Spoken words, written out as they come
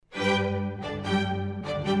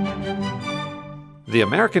The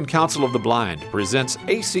American Council of the Blind presents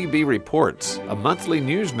ACB Reports, a monthly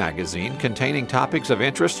news magazine containing topics of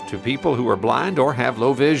interest to people who are blind or have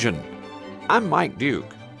low vision. I'm Mike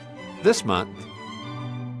Duke. This month,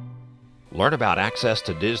 learn about access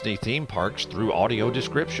to Disney theme parks through audio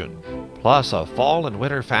description, plus a fall and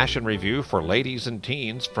winter fashion review for ladies and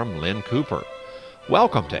teens from Lynn Cooper.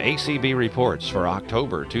 Welcome to ACB Reports for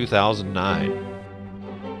October 2009.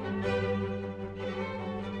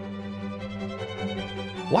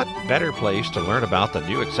 What better place to learn about the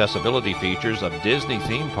new accessibility features of Disney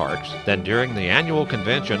theme parks than during the annual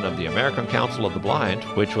convention of the American Council of the Blind,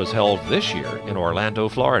 which was held this year in Orlando,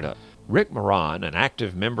 Florida. Rick Moran, an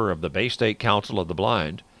active member of the Bay State Council of the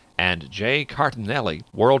Blind, and Jay Cartinelli,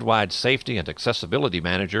 Worldwide Safety and Accessibility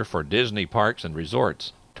Manager for Disney Parks and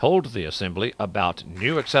Resorts, told the Assembly about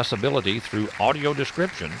new accessibility through audio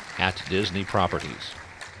description at Disney properties.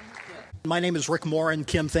 My name is Rick Moran.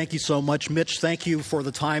 Kim, thank you so much. Mitch, thank you for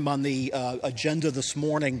the time on the agenda this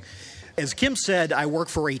morning. As Kim said, I work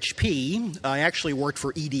for HP. I actually worked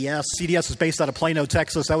for EDS. EDS is based out of Plano,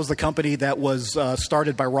 Texas. That was the company that was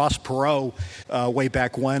started by Ross Perot way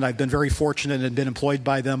back when. I've been very fortunate and been employed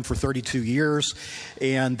by them for 32 years,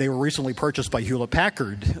 and they were recently purchased by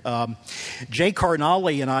Hewlett-Packard. Jay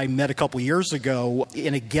Cartinelli and I met a couple years ago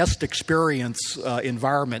in a guest experience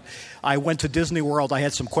environment. I went to Disney World. I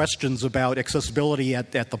had some questions about accessibility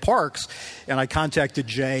at the parks, and I contacted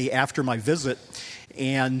Jay after my visit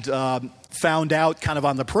and found out kind of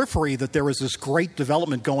on the periphery that there was this great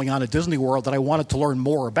development going on at Disney World that I wanted to learn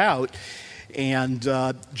more about. And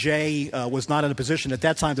Jay was not in a position at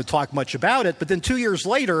that time to talk much about it. But then 2 years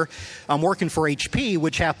later, I'm working for HP,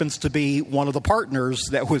 which happens to be one of the partners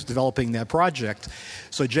that was developing that project.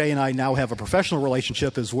 So Jay and I now have a professional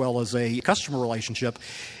relationship as well as a customer relationship.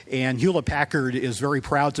 And Hewlett-Packard is very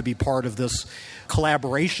proud to be part of this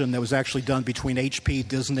collaboration that was actually done between HP,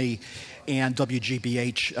 Disney, and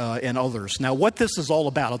WGBH and others. Now, what this is all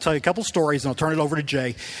about, I'll tell you a couple stories and I'll turn it over to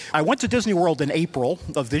Jay. I went to Disney World in April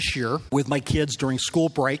of this year with my kids during school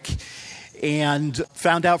break and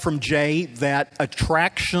found out from Jay that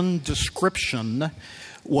attraction description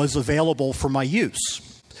was available for my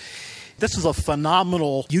use. This is a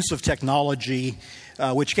phenomenal use of technology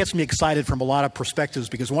which gets me excited from a lot of perspectives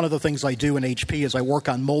because one of the things I do in HP is I work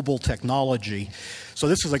on mobile technology. So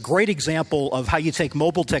this is a great example of how you take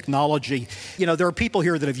mobile technology. You know, there are people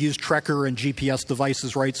here that have used Trekker and GPS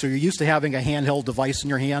devices, right? So you're used to having a handheld device in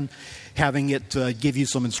your hand, having it give you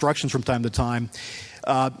some instructions from time to time.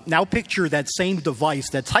 Now picture that same device,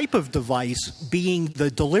 that type of device, being the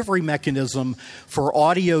delivery mechanism for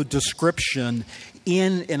audio description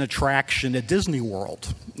in an attraction at Disney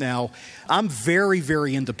World. Now, I'm very,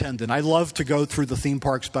 very independent. I love to go through the theme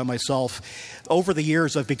parks by myself. Over the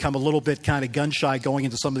years, I've become a little bit kind of gun-shy going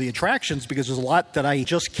into some of the attractions because there's a lot that I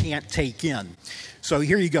just can't take in. So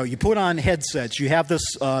here you go. You put on headsets. You have this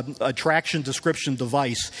attraction description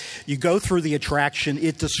device. You go through the attraction.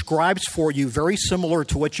 It describes for you, very similar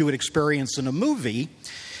to what you would experience in a movie,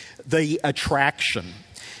 the attraction.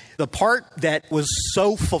 The part that was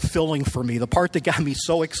so fulfilling for me, the part that got me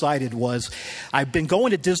so excited was I've been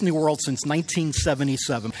going to Disney World since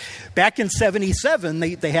 1977. Back in 77,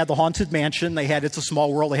 they had the Haunted Mansion. They had It's a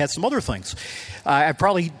Small World. They had some other things. I've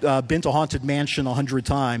probably been to Haunted Mansion 100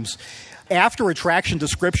 times. After attraction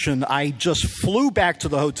description, I just flew back to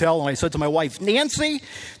the hotel and I said to my wife, Nancy,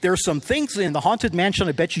 there's some things in the Haunted Mansion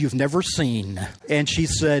I bet you've never seen. And she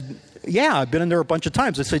said, yeah, I've been in there a bunch of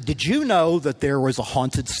times. I said, did you know that there was a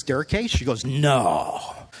haunted staircase? She goes, no,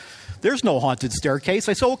 there's no haunted staircase.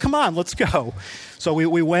 I said, well, come on, let's go. So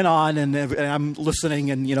we went on, and I'm listening,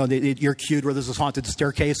 and, you know, you're cued where there's this haunted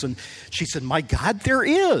staircase. And she said, my God, there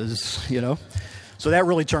is, you know. So that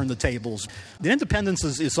really turned the tables. The independence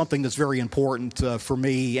is something that's very important for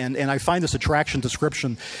me, and I find this attraction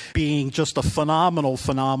description being just a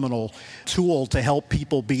phenomenal tool to help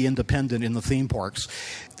people be independent in the theme parks.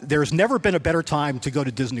 There's never been a better time to go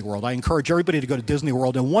to Disney World. I encourage everybody to go to Disney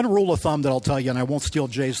World. And one rule of thumb that I'll tell you, and I won't steal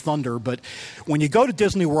Jay's thunder, but when you go to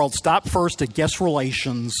Disney World, stop first at guest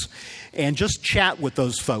relations and just chat with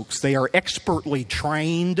those folks. They are expertly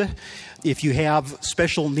trained. If you have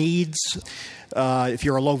special needs, if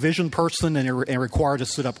you're a low vision person and are required to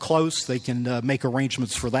sit up close, they can make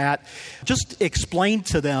arrangements for that. Just explain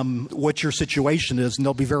to them what your situation is, and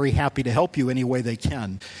they'll be very happy to help you any way they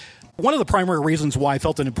can. One of the primary reasons why I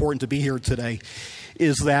felt it important to be here today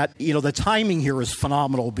is that, you know, the timing here is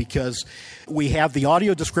phenomenal because we have the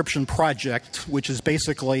audio description project, which is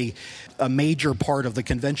basically a major part of the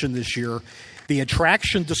convention this year. The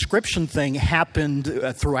attraction description thing happened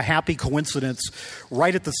through a happy coincidence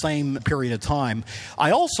right at the same period of time.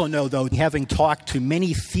 I also know, though, having talked to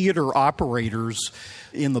many theater operators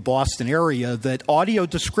in the Boston area, that audio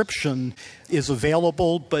description is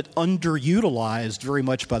available but underutilized very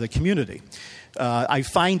much by the community. I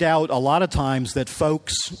find out a lot of times that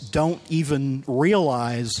folks don't even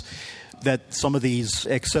realize that some of these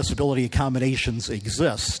accessibility accommodations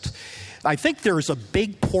exist. I think there's a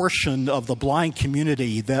big portion of the blind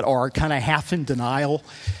community that are kind of half in denial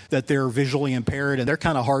that they're visually impaired, and they're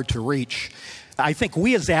kind of hard to reach. I think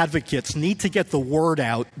we as advocates need to get the word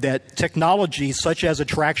out that technologies such as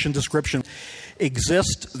attraction description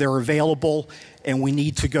exist, they're available, and we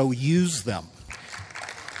need to go use them.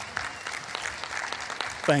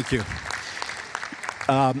 Thank you.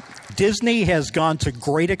 Disney has gone to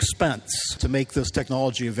great expense to make this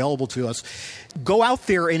technology available to us. Go out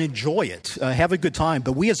there and enjoy it. Have a good time.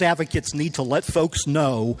 But we as advocates need to let folks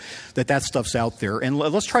know that that stuff's out there. And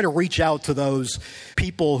let's try to reach out to those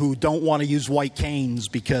people who don't want to use white canes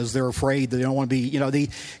because they're afraid that they don't want to be, the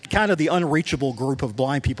kind of the unreachable group of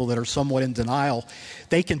blind people that are somewhat in denial.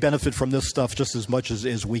 They can benefit from this stuff just as much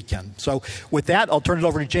as we can. So with that, I'll turn it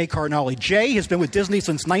over to Jay Cardinale. Jay has been with Disney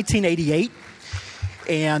since 1988.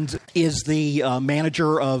 And is the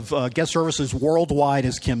manager of guest services worldwide,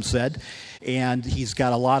 as Kim said. And he's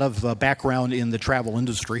got a lot of background in the travel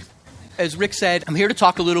industry. As Rick said, I'm here to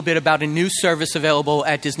talk a little bit about a new service available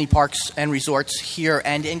at Disney Parks and Resorts here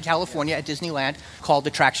and in California at Disneyland called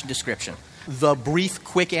Attraction Description. The brief,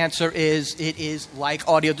 quick answer is it is like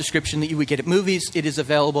audio description that you would get at movies. It is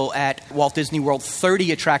available at Walt Disney World,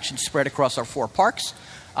 30 attractions spread across our 4 parks.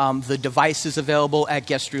 The device is available at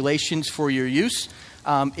Guest Relations for your use.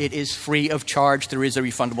 It is free of charge. There is a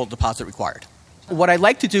refundable deposit required. What I'd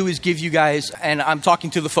like to do is give you guys, and I'm talking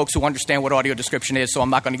to the folks who understand what audio description is, so I'm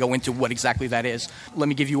not going to go into what exactly that is. Let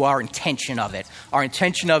me give you our intention of it. Our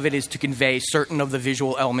intention of it is to convey certain of the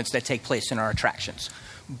visual elements that take place in our attractions.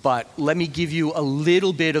 But let me give you a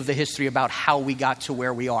little bit of the history about how we got to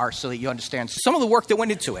where we are so that you understand some of the work that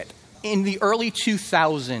went into it. In the early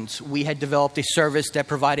 2000s, we had developed a service that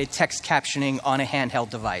provided text captioning on a handheld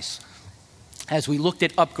device. As we looked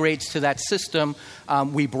at upgrades to that system,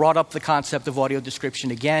 we brought up the concept of audio description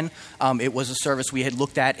again. It was a service we had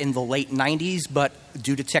looked at in the late 90s, but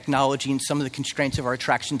due to technology and some of the constraints of our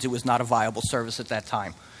attractions, it was not a viable service at that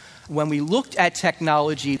time. When we looked at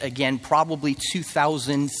technology, again, probably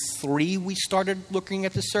 2003, we started looking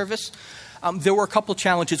at this service. There were a couple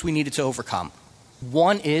challenges we needed to overcome.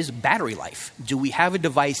 One is battery life. Do we have a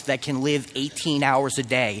device that can live 18 hours a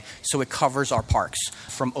day so it covers our parks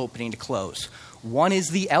from opening to close? One is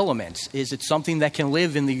the elements. Is it something that can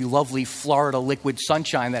live in the lovely Florida liquid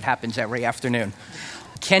sunshine that happens every afternoon?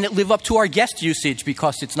 Can it live up to our guest usage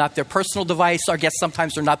because it's not their personal device? Our guests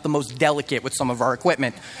sometimes are not the most delicate with some of our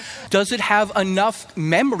equipment. Does it have enough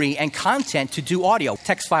memory and content to do audio?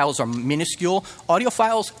 Text files are minuscule. Audio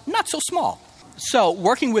files, not so small. So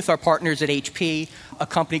working with our partners at HP, a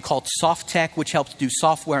company called SoftTech, which helps do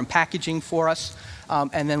software and packaging for us,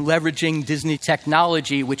 and then leveraging Disney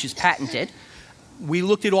technology, which is patented, we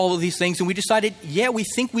looked at all of these things and we decided, we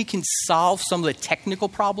think we can solve some of the technical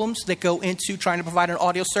problems that go into trying to provide an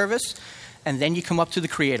audio service, and then you come up to the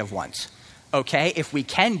creative ones. Okay, if we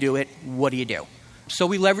can do it, what do you do? So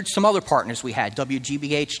we leveraged some other partners we had,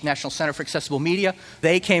 WGBH, National Center for Accessible Media.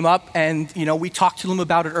 They came up and, we talked to them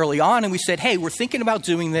about it early on, and we said, hey, we're thinking about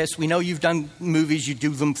doing this. We know you've done movies. You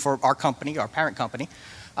do them for our company, our parent company.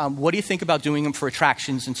 What do you think about doing them for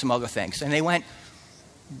attractions and some other things? And they went,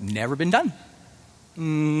 never been done.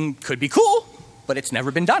 Could be cool, but it's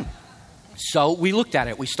never been done. So we looked at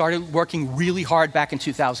it. We started working really hard back in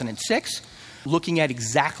 2006, looking at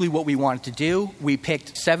exactly what we wanted to do. We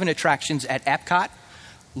picked 7 attractions at Epcot,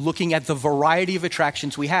 looking at the variety of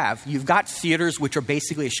attractions we have. You've got theaters, which are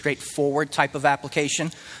basically a straightforward type of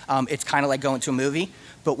application. It's kind of like going to a movie.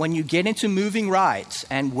 But when you get into moving rides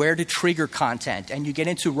and where to trigger content, and you get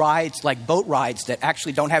into rides like boat rides that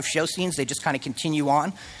actually don't have show scenes, they just kind of continue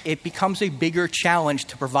on, it becomes a bigger challenge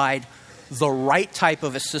to provide the right type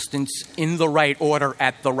of assistance in the right order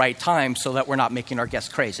at the right time so that we're not making our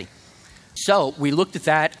guests crazy. So we looked at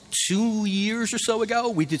that 2 years or so ago.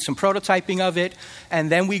 We did some prototyping of it, and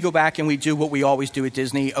then we go back and we do what we always do at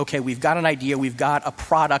Disney. Okay, we've got an idea. We've got a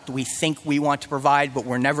product we think we want to provide, but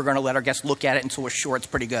we're never going to let our guests look at it until we're sure it's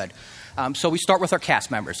pretty good. So we start with our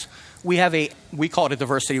cast members. We call it a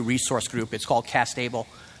diversity resource group. It's called Castable.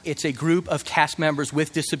 It's a group of cast members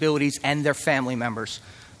with disabilities and their family members,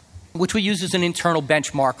 which we use as an internal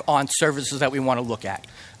benchmark on services that we want to look at.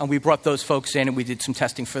 And we brought those folks in and we did some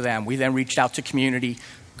testing for them. We then reached out to community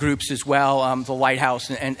groups as well. The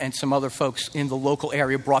Lighthouse and some other folks in the local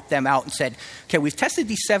area brought them out and said, okay, we've tested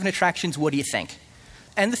these 7 attractions. What do you think?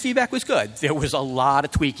 And the feedback was good. There was a lot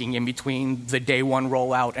of tweaking in between the day one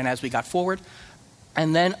rollout and as we got forward.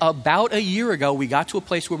 And then about a year ago, we got to a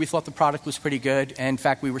place where we thought the product was pretty good. And in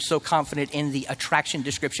fact, we were so confident in the attraction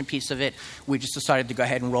description piece of it, we just decided to go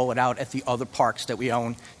ahead and roll it out at the other parks that we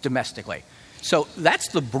own domestically. So that's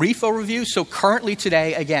the brief overview. So currently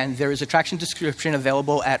today, again, there is attraction description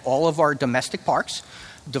available at all of our domestic parks.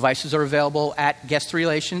 Devices are available at Guest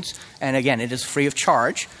Relations. And again, it is free of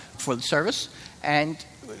charge for the service. And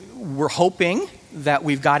we're hoping that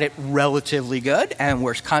we've got it relatively good, and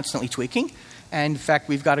we're constantly tweaking. And in fact,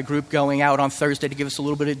 we've got a group going out on Thursday to give us a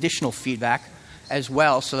little bit of additional feedback as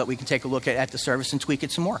well so that we can take a look at the service and tweak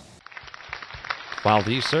it some more. While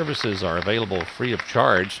these services are available free of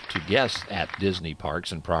charge to guests at Disney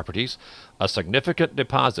parks and properties, a significant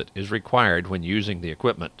deposit is required when using the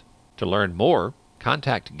equipment. To learn more,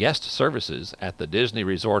 contact Guest Services at the Disney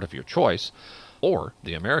resort of your choice or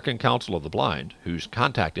the American Council of the Blind, whose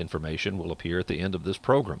contact information will appear at the end of this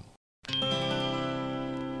program.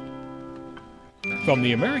 From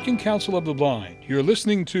the American Council of the Blind, you're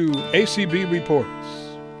listening to ACB Reports.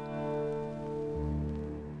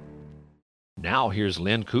 Now here's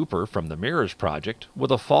Lynn Cooper from the Mirrors Project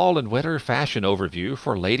with a fall and winter fashion overview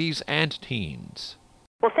for ladies and teens.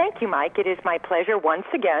 Well, thank you, Mike. It is my pleasure once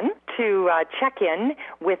again to check in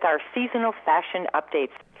with our seasonal fashion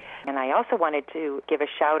updates. And I also wanted to give a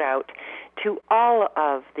shout-out to all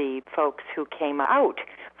of the folks who came out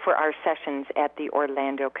for our sessions at the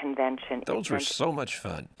Orlando Convention. Those were so much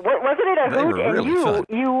fun. Wasn't it a hoot? They were really fun.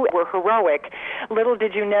 You were heroic. Little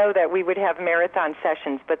did you know that we would have marathon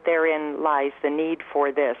sessions, but therein lies the need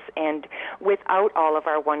for this. And without all of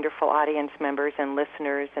our wonderful audience members and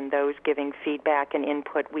listeners and those giving feedback and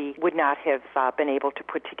input, we would not have been able to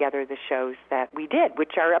put together the shows that we did,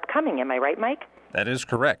 which are upcoming. Am I right, Mike? That is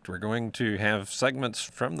correct. We're going to have segments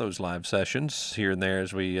from those live sessions here and there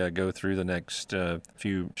as we go through the next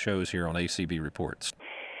few shows here on ACB Reports.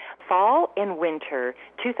 Fall and winter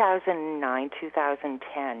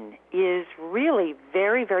 2009-2010 is really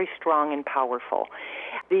very, very strong and powerful.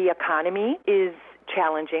 The economy is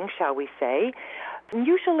challenging, shall we say.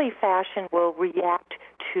 Usually fashion will react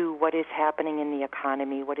to what is happening in the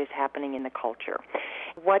economy, what is happening in the culture.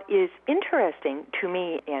 What is interesting to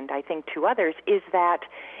me, and I think to others, is that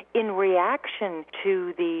in reaction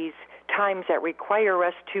to these times that require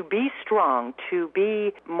us to be strong, to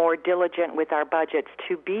be more diligent with our budgets,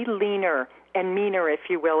 to be leaner and meaner, if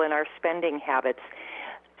you will, in our spending habits,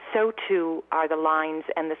 so too are the lines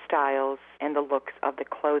and the styles and the looks of the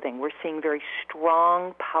clothing. We're seeing very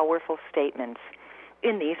strong, powerful statements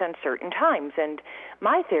in these uncertain times. And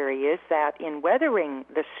my theory is that in weathering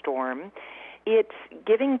the storm, it's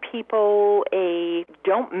giving people a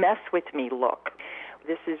don't mess with me look.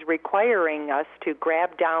 This is requiring us to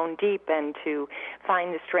grab down deep and to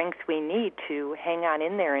find the strength we need to hang on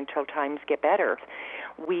in there until times get better.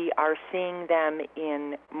 We are seeing them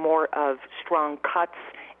in more of strong cuts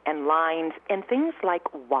and lines and things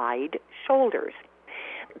like wide shoulders.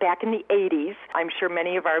 Back in the 80s, I'm sure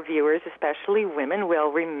many of our viewers, especially women,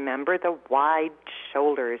 will remember the wide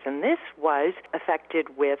shoulders. And this was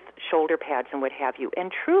affected with shoulder pads and what have you. And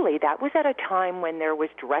truly, that was at a time when there was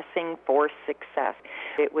dressing for success.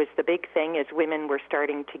 It was the big thing as women were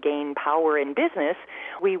starting to gain power in business.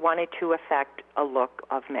 We wanted to affect a look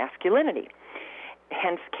of masculinity.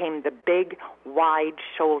 Hence came the big, wide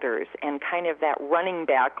shoulders and kind of that running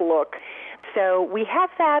back look. So we have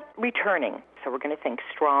that returning. So we're going to think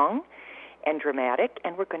strong and dramatic,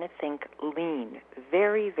 and we're going to think lean,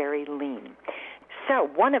 very, very lean. So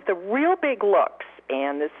one of the real big looks,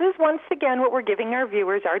 and this is once again what we're giving our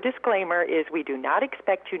viewers, our disclaimer is we do not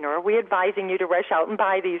expect you, nor are we advising you to rush out and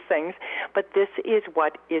buy these things, but this is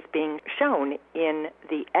what is being shown in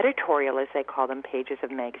the editorial, as they call them, pages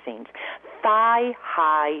of magazines.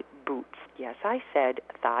 Thigh-high boots. Yes, I said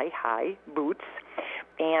thigh-high boots,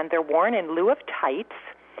 and they're worn in lieu of tights.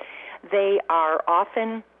 They are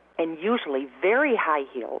often and usually very high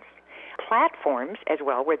heels, platforms as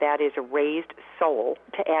well, where that is a raised sole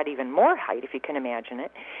to add even more height, if you can imagine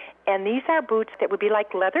it. And these are boots that would be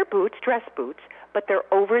like leather boots, dress boots, but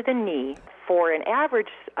they're over the knee. For an average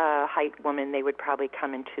height woman, they would probably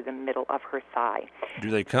come into the middle of her thigh.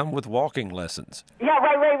 Do they come with walking lessons? Yeah,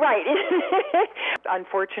 right.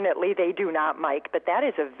 Unfortunately, they do not, Mike, but that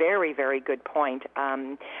is a very, very good point.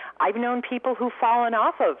 I've known people who've fallen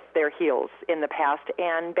off of their heels in the past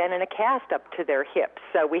and been in a cast up to their hips.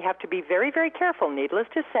 So we have to be very, very careful. Needless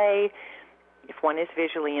to say, If one is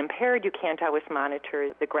visually impaired, you can't always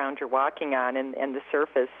monitor the ground you're walking on and the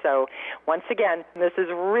surface. So once again, this is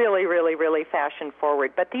really, really, really fashion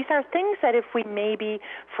forward. But these are things that if we maybe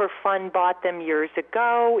for fun bought them years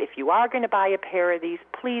ago, if you are going to buy a pair of these,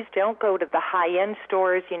 please don't go to the high-end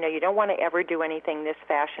stores. You don't want to ever do anything this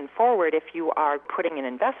fashion forward. If you are putting an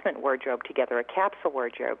investment wardrobe together, a capsule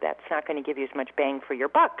wardrobe, that's not going to give you as much bang for your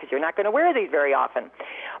buck because you're not going to wear these very often.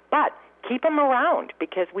 But keep them around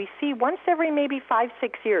because we see once every maybe 5-6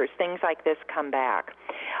 years things like this come back.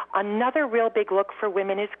 Another real big look for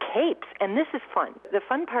women is capes, and this is fun. The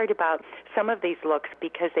fun part about some of these looks,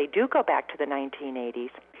 because they do go back to the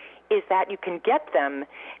 1980s, is that you can get them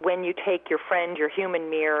when you take your friend, your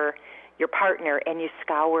human mirror, your partner, and you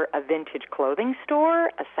scour a vintage clothing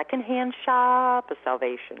store, a secondhand shop, a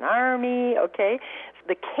Salvation Army, okay?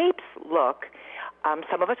 The capes look,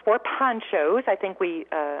 some of us wore ponchos. I think we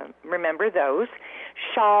remember those.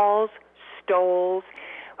 Shawls, stoles.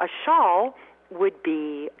 A shawl would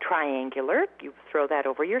be triangular. You throw that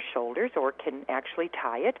over your shoulders or can actually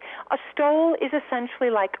tie it. A stole is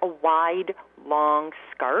essentially like a wide, long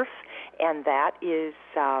scarf, and that is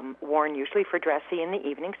worn usually for dressy in the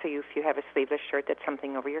evening, so if you have a sleeveless shirt, that's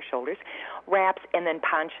something over your shoulders. Wraps, and then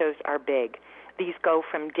ponchos are big. These go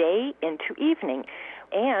from day into evening,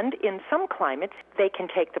 and in some climates, they can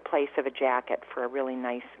take the place of a jacket for a really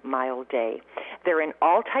nice, mild day. They're in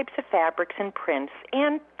all types of fabrics and prints,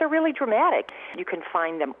 and they're really dramatic. You can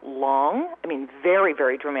find them long. Very,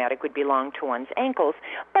 very dramatic would be long to one's ankles,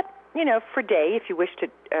 but for day, if you wish to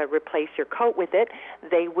replace your coat with it,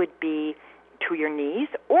 they would be to your knees,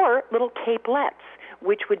 or little capelettes,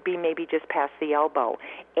 which would be maybe just past the elbow.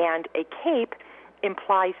 And a cape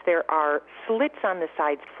implies there are slits on the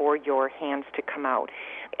sides for your hands to come out.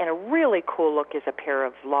 And a really cool look is a pair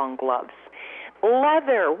of long gloves.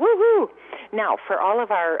 Leather, woohoo! Now, for all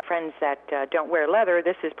of our friends that don't wear leather,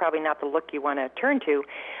 this is probably not the look you want to turn to,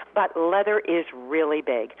 but leather is really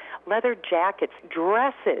big. Leather jackets,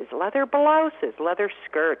 dresses, leather blouses, leather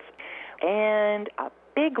skirts, and a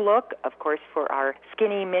big look, of course, for our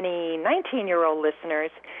skinny, mini 19-year-old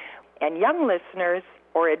listeners and young listeners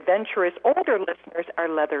or adventurous older listeners are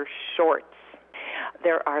leather shorts.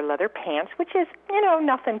 There are leather pants, which is,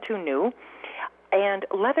 nothing too new, and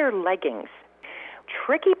leather leggings.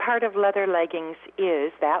 Tricky part of leather leggings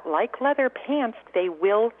is that, like leather pants, they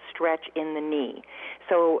will stretch in the knee.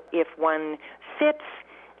 So if one sits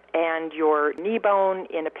and your knee bone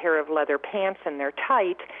in a pair of leather pants and they're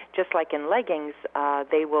tight, just like in leggings,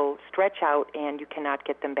 they will stretch out and you cannot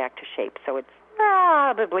get them back to shape. So it's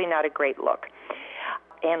probably not a great look.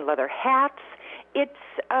 And leather hats, it's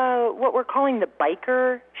what we're calling the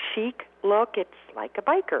biker chic look. It's like a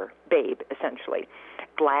biker babe, essentially.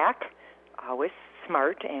 Black, always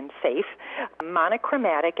smart and safe.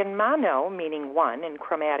 Monochromatic, and mono meaning one, and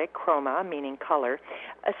chromatic, chroma meaning color,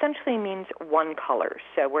 essentially means one color.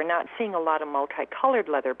 So we're not seeing a lot of multicolored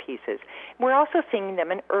leather pieces. We're also seeing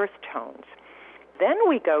them in earth tones. Then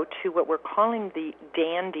we go to what we're calling the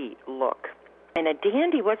dandy look. And a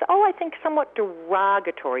dandy was, I think, somewhat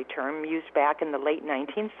derogatory term used back in the late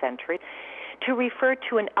 19th century to refer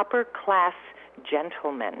to an upper-class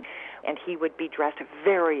gentleman. And he would be dressed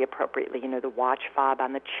very appropriately, the watch fob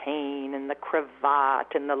on the chain and the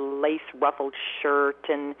cravat and the lace-ruffled shirt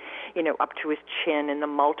and, up to his chin and the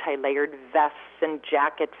multi-layered vests and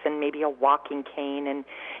jackets and maybe a walking cane. And,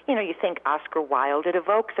 you think Oscar Wilde. It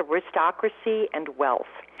evokes aristocracy and wealth.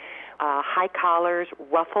 High collars,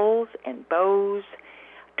 ruffles and bows,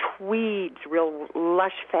 tweeds, real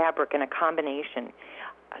lush fabric in a combination,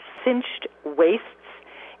 cinched waists.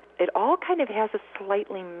 It all kind of has a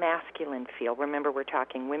slightly masculine feel. Remember, we're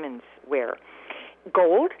talking women's wear.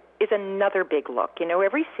 Gold is another big look.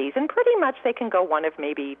 Every season, pretty much they can go one of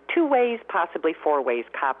maybe 2 ways, possibly 4 ways: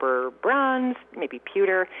 copper, bronze, maybe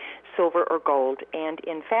pewter, silver, or gold. And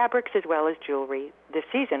in fabrics as well as jewelry, this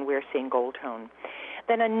season we're seeing gold tone.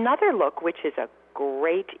 Then another look, which is a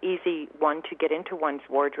great, easy one to get into one's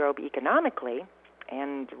wardrobe economically,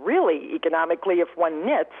 and really economically if one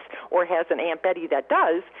knits or has an Aunt Betty that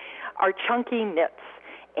does, are chunky knits.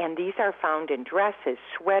 And these are found in dresses,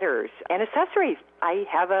 sweaters, and accessories. I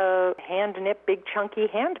have a hand-knit big chunky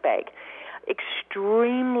handbag.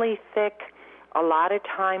 Extremely thick, a lot of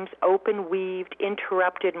times open-weaved,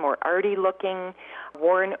 interrupted, more arty-looking,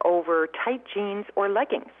 worn over tight jeans or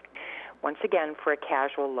leggings. Once again, for a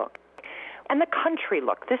casual look. And the country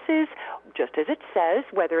look. This is, just as it says,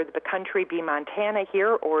 whether the country be Montana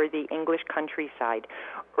here or the English countryside,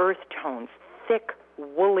 earth tones, thick,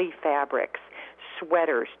 woolly fabrics,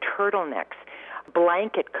 sweaters, turtlenecks,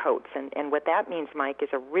 blanket coats. And what that means, Mike, is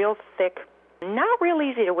a real thick Not real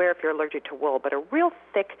easy to wear if you're allergic to wool, but a real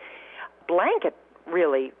thick blanket,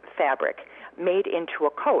 really, fabric made into a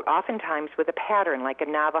coat, oftentimes with a pattern, like a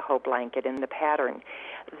Navajo blanket in the pattern.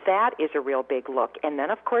 That is a real big look. And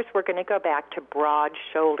then, of course, we're going to go back to broad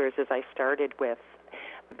shoulders, as I started with.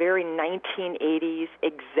 Very 1980s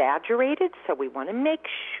exaggerated, so we want to make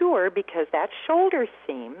sure, because that shoulder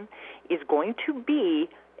seam is going to be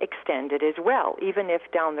extended as well. Even if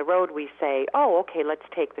down the road we say, oh, okay, let's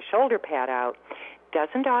take the shoulder pad out,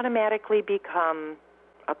 doesn't automatically become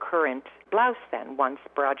a current blouse then once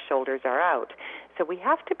broad shoulders are out. So we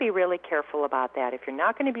have to be really careful about that. If you're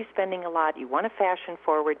not going to be spending a lot, you want a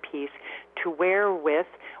fashion-forward piece to wear with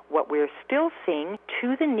what we're still seeing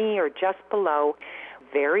to the knee or just below.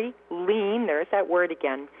 Very lean, there's that word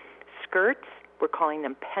again, skirts. We're calling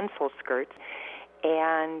them pencil skirts.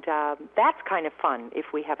 And that's kind of fun. If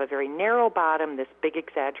we have a very narrow bottom, this big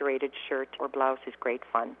exaggerated shirt or blouse is great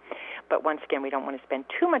fun. But once again, we don't want to spend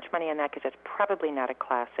too much money on that because that's probably not a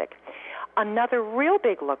classic. Another real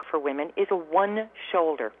big look for women is a one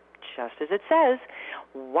shoulder. Just as it says,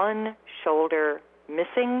 one shoulder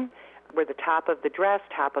missing, where the top of the dress,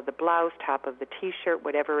 top of the blouse, top of the T-shirt,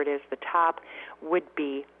 whatever it is, the top would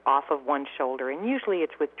be off of one shoulder. And usually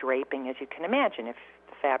it's with draping, as you can imagine, if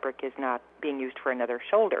fabric is not being used for another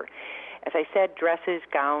shoulder. As I said, dresses,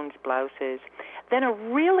 gowns, blouses. Then a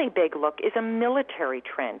really big look is a military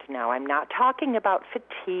trend. Now, I'm not talking about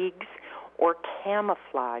fatigues or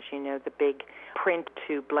camouflage, the big print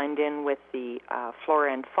to blend in with the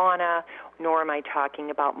flora and fauna, nor am I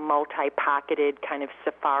talking about multi-pocketed kind of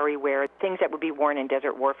safari wear, things that would be worn in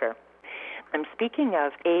desert warfare. I'm speaking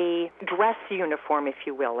of a dress uniform, if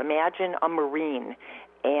you will. Imagine a Marine,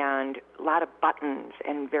 and a lot of buttons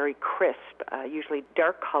and very crisp, usually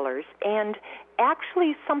dark colors, and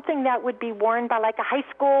actually something that would be worn by like a high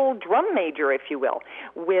school drum major, if you will,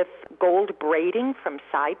 with gold braiding from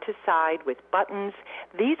side to side with buttons.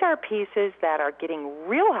 These are pieces that are getting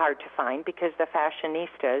real hard to find because the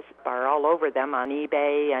fashionistas are all over them on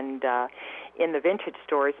eBay and in the vintage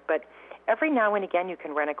stores, but every now and again you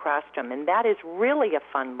can run across them, and that is really a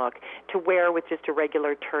fun look to wear with just a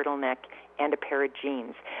regular turtleneck and a pair of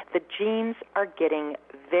jeans. The jeans are getting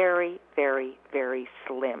very, very, very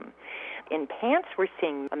slim. In pants, we're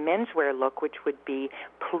seeing a menswear look, which would be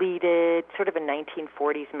pleated, sort of a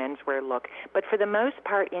 1940s menswear look. But for the most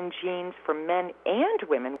part, in jeans for men and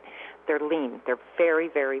women, they're lean. They're very,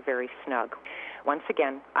 very, very snug. Once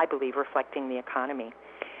again, I believe reflecting the economy.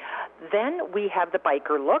 Then we have the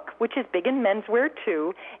biker look, which is big in menswear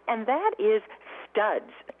too, and that is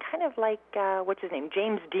studs, kind of like, what's his name,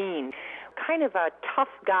 James Dean, kind of a tough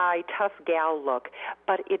guy, tough gal look,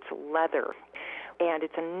 but it's leather. And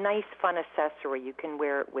it's a nice, fun accessory. You can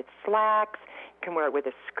wear it with slacks, you can wear it with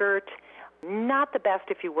a skirt. Not the best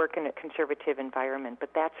if you work in a conservative environment, but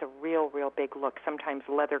that's a real, real big look. Sometimes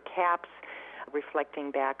leather caps,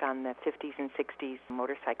 reflecting back on the 50s and 60s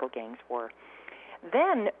motorcycle gangs wore.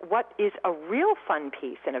 Then what is a real fun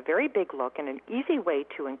piece and a very big look and an easy way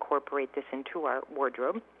to incorporate this into our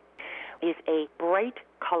wardrobe is a bright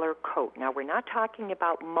color coat. Now, we're not talking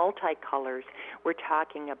about multicolors. We're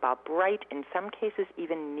talking about bright, in some cases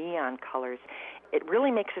even neon colors. It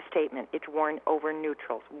really makes a statement. It's worn over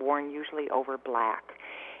neutrals, worn usually over black.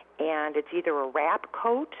 And it's either a wrap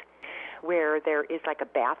coat where there is like a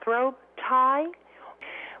bathrobe tie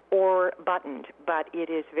or buttoned, but it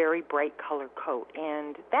is very bright color coat.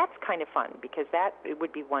 And that's kind of fun because that it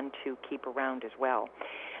would be one to keep around as well.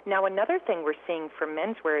 Now, another thing we're seeing for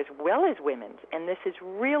menswear as well as women's, and this is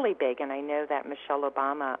really big, and I know that Michelle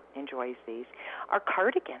Obama enjoys these, are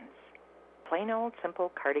cardigans. Plain old,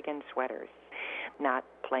 simple cardigan sweaters. Not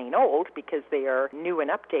plain old because they are new and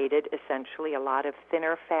updated, essentially, a lot of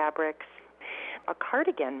thinner fabrics. A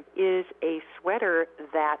cardigan is a sweater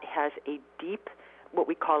that has a deep, what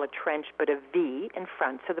we call a trench, but a V in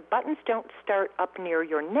front. So the buttons don't start up near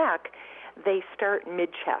your neck, they start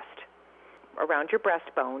mid-chest, around your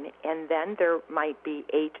breastbone, and then there might be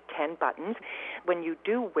 8, 10 buttons. When you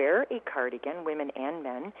do wear a cardigan, women and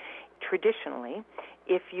men, traditionally,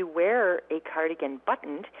 if you wear a cardigan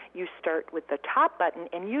buttoned, you start with the top button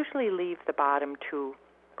and usually leave the bottom 2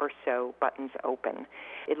 or so buttons open.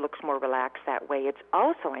 It looks more relaxed that way. It's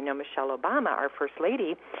also, I know Michelle Obama, our First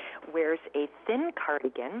Lady, wears a thin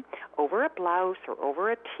cardigan over a blouse or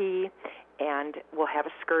over a tee, and will have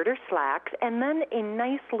a skirt or slacks, and then a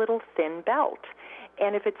nice little thin belt.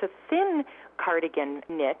 And if it's a thin cardigan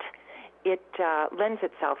knit, it lends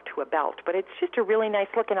itself to a belt. But it's just a really nice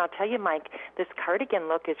look. And I'll tell you, Mike, this cardigan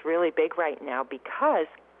look is really big right now because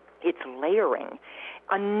it's layering.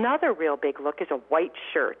 Another real big look is a white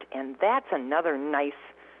shirt, and that's another nice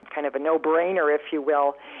kind of a no-brainer, if you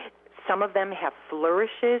will. Some of them have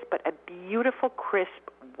flourishes, but a beautiful, crisp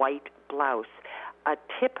white blouse. A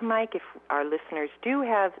tip, Mike, if our listeners do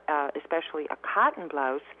have especially a cotton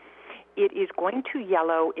blouse, it is going to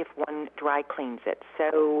yellow if one dry cleans it.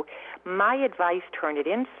 So my advice, turn it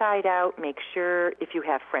inside out. Make sure if you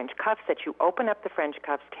have French cuffs that you open up the French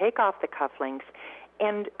cuffs, take off the cufflinks,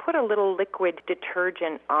 and put a little liquid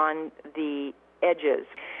detergent on the edges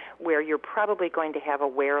where you're probably going to have a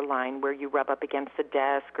wear line where you rub up against the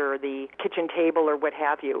desk or the kitchen table or what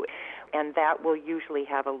have you. And that will usually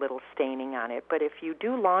have a little staining on it. But if you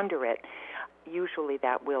do launder it, usually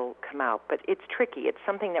that will come out. But it's tricky. It's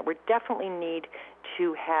something that we definitely need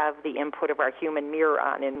to have the input of our human mirror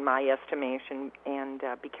on, in my estimation, and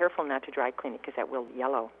be careful not to dry clean it because that will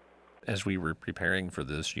yellow. As we were preparing for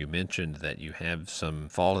this, you mentioned that you have some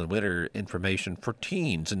fall and winter information for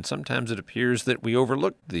teens, and sometimes it appears that we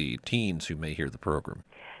overlook the teens who may hear the program.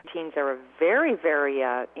 Teens are a very, very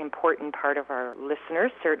important part of our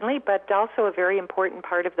listeners, certainly, but also a very important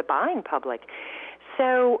part of the buying public.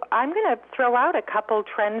 So I'm going to throw out a couple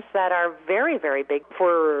trends that are very, very big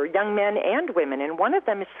for young men and women, and one of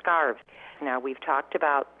them is scarves. Now, we've talked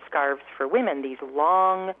about scarves for women, these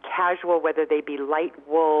long, casual, whether they be light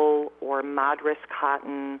wool or Madras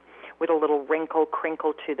cotton with a little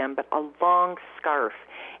crinkle to them, but a long scarf.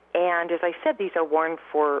 And as I said, these are worn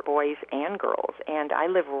for boys and girls. And I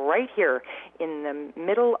live right here in the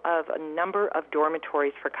middle of a number of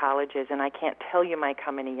dormitories for colleges, and I can't tell you, Mike,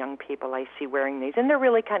 how many young people I see wearing these. And they're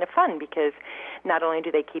really kind of fun because not only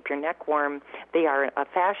do they keep your neck warm, they are a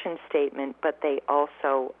fashion statement, but they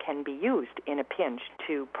also can be used in a pinch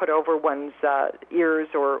to put over one's ears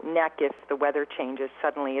or neck if the weather changes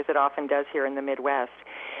suddenly, as it often does here in the Midwest.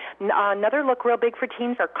 Another look real big for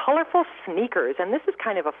teens are colorful sneakers, and this is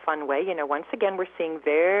kind of a fun way. You know, once again, we're seeing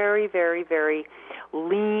very, very, very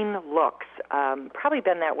lean looks. Probably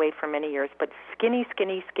been that way for many years, but skinny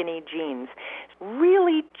jeans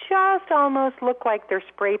really just almost look like they're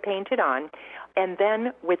spray painted on, and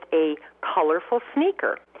then with a colorful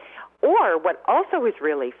sneaker. Or what also is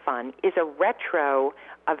really fun is a retro,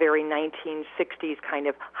 a very 1960s kind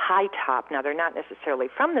of high top. Now, they're not necessarily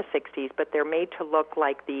from the 60s, but they're made to look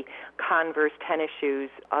like the Converse tennis shoes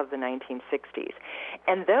of the 1960s.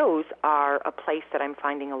 And those are a place that I'm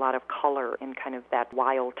finding a lot of color in kind of that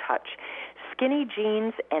wild touch. Skinny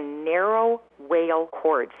jeans and narrow wale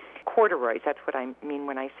cords. Corduroys, that's what I mean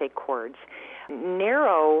when I say cords.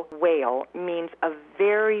 Narrow wale means a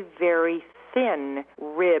very, very thin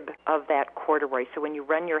rib of that corduroy. So when you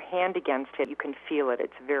run your hand against it, you can feel it.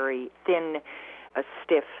 It's very thin,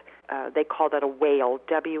 stiff. They call that a wale,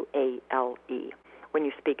 W-A-L-E, when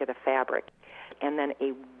you speak of the fabric. And then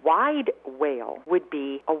a wide wale would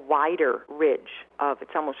be a wider ridge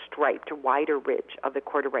it's almost striped, a wider ridge of the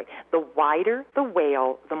corduroy. The wider the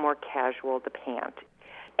wale, the more casual the pant.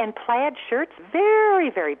 And plaid shirts, very,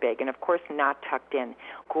 very big, and of course not tucked in.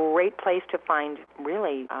 Great place to find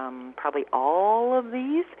really probably all of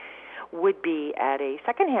these would be at a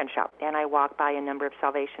secondhand shop. And I walk by a number of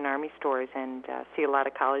Salvation Army stores and see a lot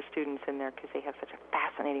of college students in there because they have such a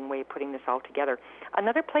fascinating way of putting this all together.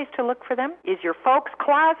 Another place to look for them is your folks'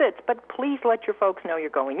 closets, but please let your folks know you're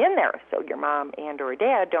going in there so your mom and or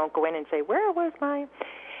dad don't go in and say, where was my...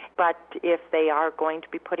 But if they are going to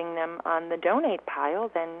be putting them on the donate pile,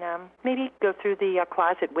 then maybe go through the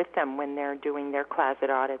closet with them when they're doing their closet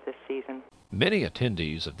audit this season. Many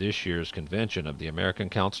attendees of this year's convention of the American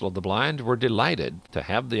Council of the Blind were delighted to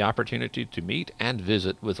have the opportunity to meet and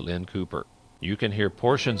visit with Lynn Cooper. You can hear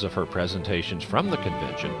portions of her presentations from the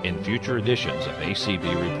convention in future editions of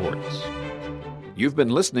ACB Reports. You've been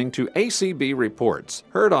listening to ACB Reports,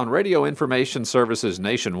 heard on Radio Information Services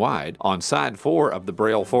nationwide, on Side 4 of the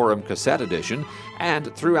Braille Forum Cassette Edition,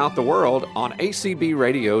 and throughout the world on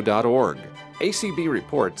acbradio.org. ACB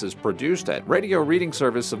Reports is produced at Radio Reading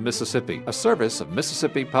Service of Mississippi, a service of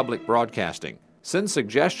Mississippi Public Broadcasting. Send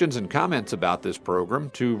suggestions and comments about this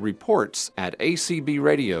program to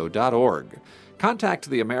reports@acbradio.org. Contact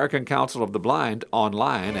the American Council of the Blind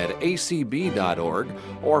online at acb.org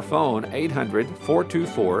or phone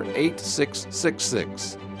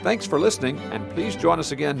 800-424-8666. Thanks for listening, and please join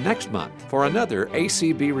us again next month for another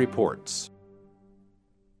ACB Reports.